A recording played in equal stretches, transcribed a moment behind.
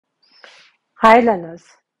Hi learners,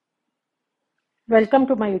 welcome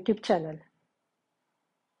to my YouTube channel.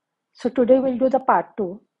 So today we'll do the part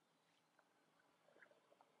 2.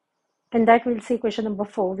 In that we'll see question number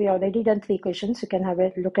 4. We already done 3 questions. You can have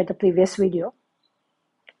a look at the previous video.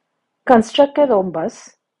 Construct a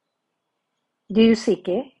rhombus DUCK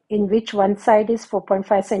in which one side is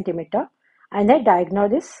 4.5 centimeter and a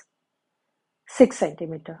diagonal is 6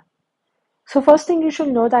 centimeter. So first thing you should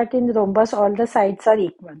know that in rhombus all the sides are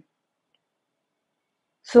equal.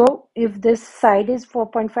 So if this side is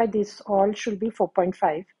 4.5, this all should be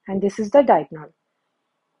 4.5 and this is the diagonal.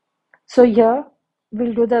 So here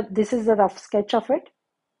we'll do this is the rough sketch of it.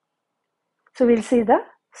 So we'll see the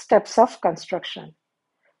steps of construction.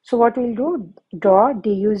 So what we'll do, draw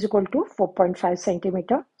du is equal to 4.5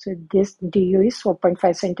 centimeter. So this du is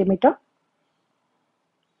 4.5 centimeter.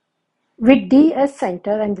 With D as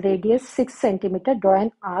center and radius 6 centimeter, draw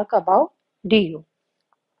an arc above du.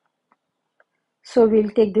 So we'll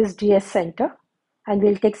take this D as center and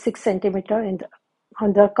we'll take 6 centimeter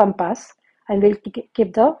on the compass and we'll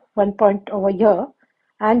keep the one point over here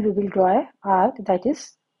and we will draw an arc that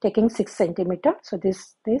is taking 6 centimeter. So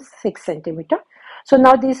this is 6 centimeter. So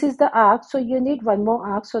now this is the arc. So you need one more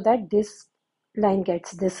arc so that this line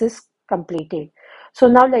this is completed. So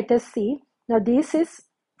now let us see. Now this is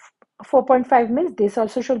 4.5 means this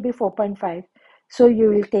also should be 4.5. So you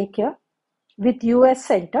will take here with U as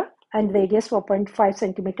center and radius 4.5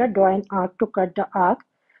 centimeter, draw an arc to cut the arc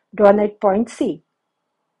drawn at point C.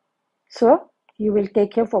 So you will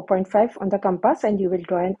take here 4.5 on the compass and you will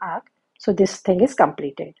draw an arc. So this thing is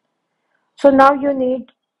completed. So now you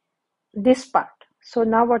need this part. So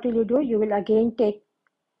now what will you do? You will again keep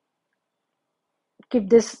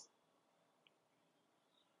this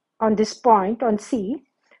on this point on C,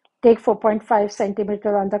 take 4.5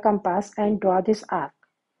 centimeter on the compass and draw this arc.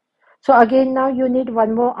 So again now you need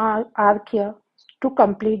one more arc here to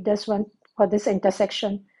complete this one for this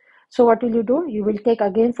intersection. So what will you do? You will take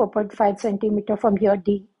again 4.5 centimeter from here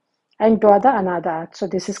D and draw the another arc. So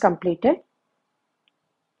this is completed.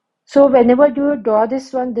 So whenever you draw this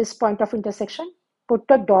point of intersection, put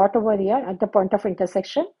a dot over here at the point of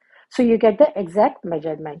intersection. So you get the exact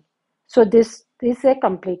measurement. So this is a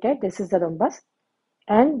completed, this is the rhombus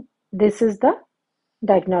and this is the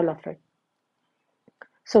diagonal of it.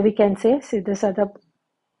 So we can say, see these are the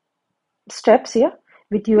steps here.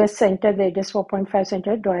 With US center, radius 4.5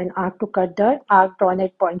 centimeter, draw an arc to cut the arc drawn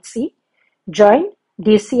at point C. Join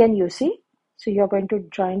DC and UC. So you're going to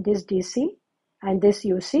join this DC and this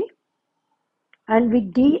UC. And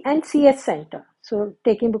with D and C as center. So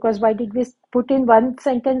taking, because why did we put in one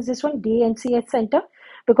sentence this one, D and C as center?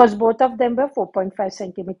 Because both of them were 4.5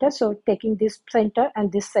 centimeters. So taking this center and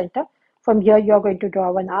this center, from here you're going to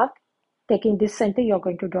draw one arc. Taking this center, you're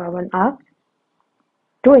going to draw one arc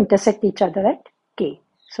to intersect each other at K.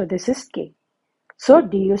 So this is K. So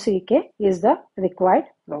DUCK is the required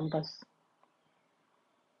rhombus.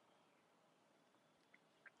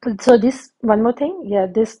 So this one more thing, yeah,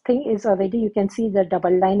 this thing is already, you can see the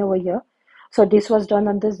double line over here. So this was done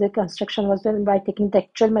on this, the construction was done by taking the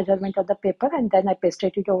actual measurement of the paper and then I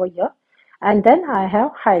pasted it over here. And then I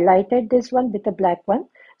have highlighted this one with a black one.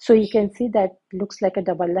 So you can see that looks like a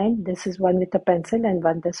double line. This is one with a pencil and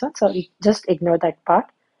one this one. So just ignore that part.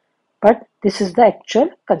 But this is the actual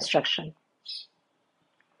construction.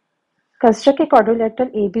 Construct a quadrilateral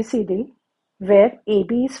ABCD where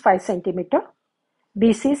AB is 5 centimeter,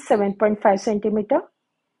 BC is 7.5 centimeter,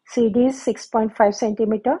 CD is 6.5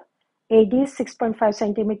 centimeter, AD is 6.5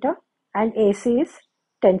 centimeter, and AC is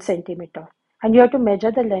 10 centimeter. And you have to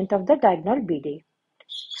measure the length of the diagonal BD.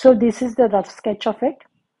 So this is the rough sketch of it.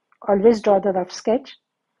 Always draw the rough sketch.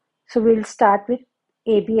 So we'll start with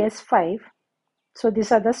AB as 5. So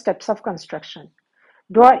these are the steps of construction.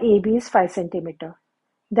 Draw AB is 5 centimeter.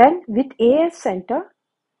 Then with A as center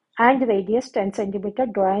and radius 10 centimeter,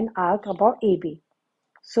 draw an arc above AB.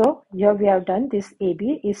 So here we have done this.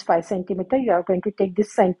 AB is 5 centimeter. You are going to take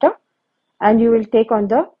this center and you will take on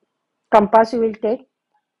the compass, you will take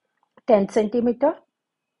 10 centimeter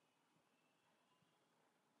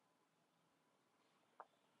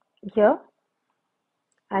here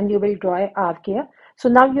and you will draw an arc here. So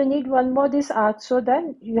now you need one more this arc. So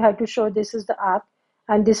then you have to show this is the arc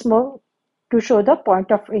and this more to show the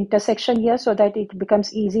point of intersection here so that it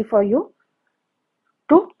becomes easy for you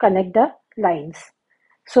to connect the lines.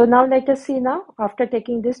 So now let us see now, after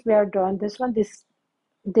taking this, we have drawn this one,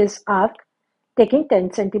 this arc taking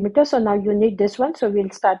 10 centimeters. So now you need this one. So we'll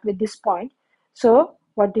start with this point. So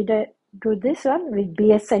what did I do this one? With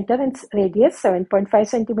B as center and radius 7.5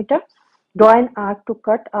 centimeter. Draw an arc to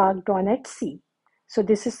cut arc drawn at C. So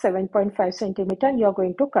this is 7.5 centimeter, and you're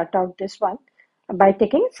going to cut out this one by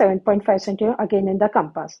taking 7.5 centimeter again in the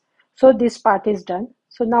compass. So this part is done.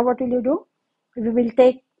 So now what will you do? We will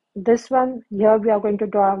take this one here, we are going to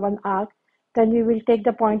draw one arc, then we will take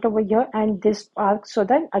the point over here and this arc, so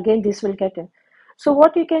that again this will get in. So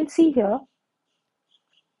what you can see here,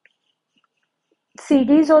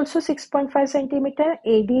 CD is also 6.5 centimeter,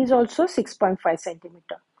 AD is also 6.5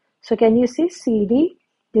 centimeter. So can you see CD,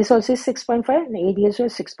 this also is 6.5 and AD is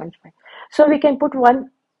also 6.5. So we can put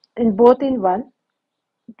one in both in one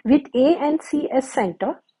with A and C as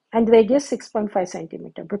center and radius 6.5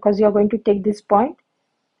 centimeter, because you are going to take this point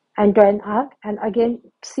and draw an arc, and again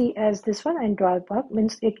C as this one and draw an arc,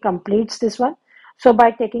 means it completes this one. So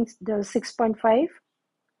by taking the 6.5,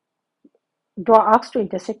 draw arcs to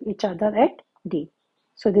intersect each other at D.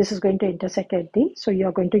 So this is going to intersect at D. So you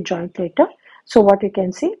are going to join later. So what you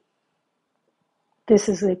can see, this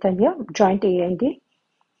is written here, joint A and D,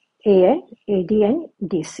 AN, AD and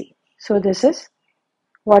DC. So this is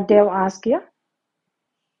what they have asked here,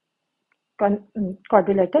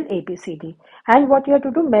 quadrilateral ABCD. And what you have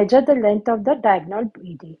to do, measure the length of the diagonal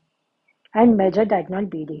BD and measure diagonal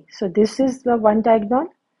BD. So this is the one diagonal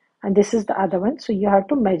and this is the other one. So you have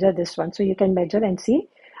to measure this one. So you can measure and see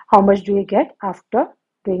how much do you get after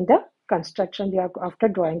doing the construction, after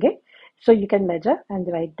drawing it. So you can measure and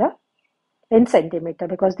write the in centimeter,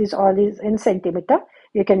 because this all is in centimeter.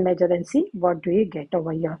 You can measure and see what do you get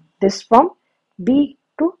over here. This from B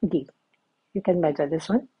to D. You can measure this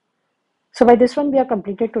one. So by this one we have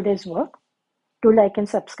completed today's work. Do like and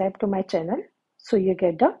subscribe to my channel so you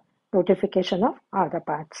get the notification of other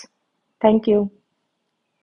parts. Thank you.